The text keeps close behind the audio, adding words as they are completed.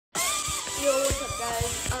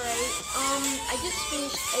guys, alright. I just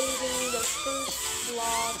finished editing the first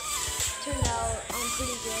vlog. Turned out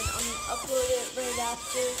pretty good. Upload it right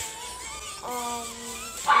after. A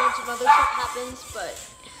bunch of other stuff happens,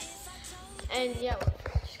 and yeah,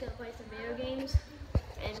 we're just gonna play some video games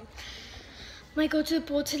and might go to the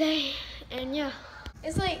pool today, and yeah.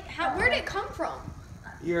 It's like, where'd it come from?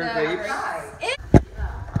 Your vape?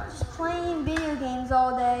 Just playing video games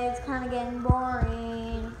all day, it's kind of getting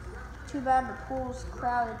boring. Too bad the pool's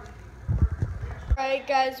crowded. Alright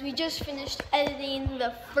guys, we just finished editing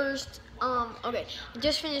the first, we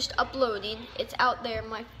just finished uploading. It's out there,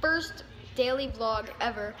 my first daily vlog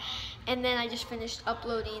ever. And then I just finished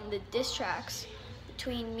uploading the diss tracks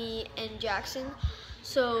between me and Jackson.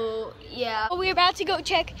 So, yeah. We're about to go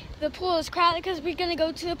check the pool is crowded because we're going to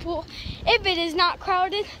go to the pool if it is not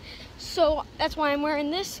crowded. So, that's why I'm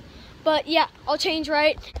wearing this. But, yeah, I'll change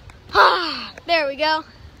right. There we go.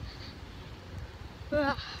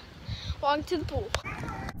 Walking to the pool.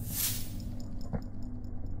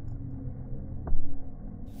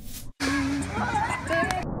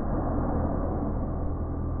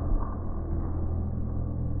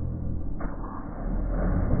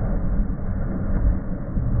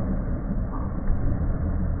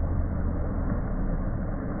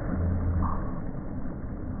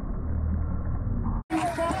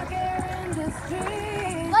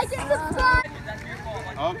 Like and subscribe.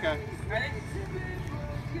 Okay. Ready?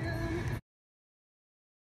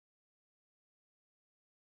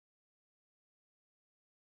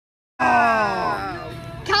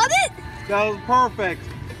 Count it? That was perfect.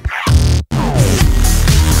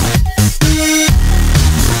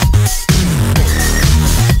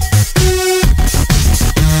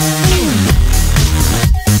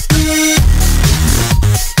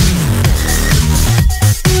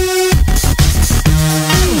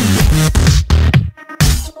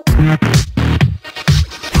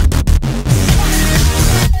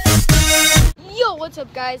 Yo, what's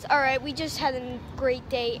up guys? Alright, we just had a great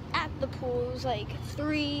day at the pool. It was like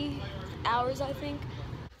 3 hours, I think.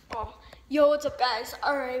 Oh, yo, what's up guys?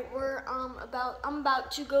 Alright, I'm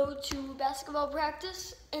about to go to basketball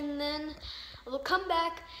practice, and then we'll come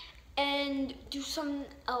back and do something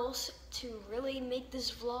else to really make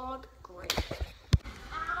this vlog great.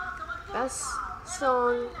 Best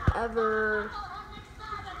song ever.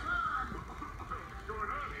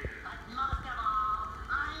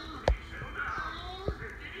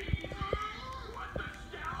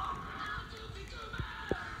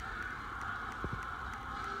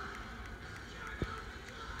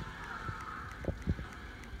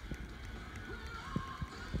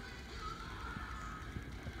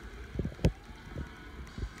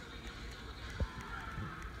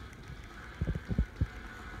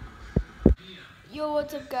 Yo,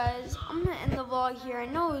 what's up guys? I'm gonna end the vlog here. I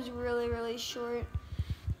know it was really short.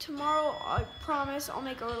 Tomorrow, I promise, I'll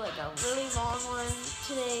make a really long one.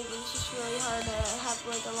 Today, it was just really hard to have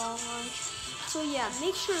like a long one. So yeah,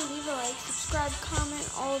 make sure to leave a like, subscribe, comment,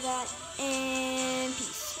 all that, and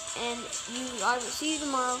peace. And I will see you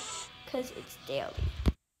tomorrow, because it's daily.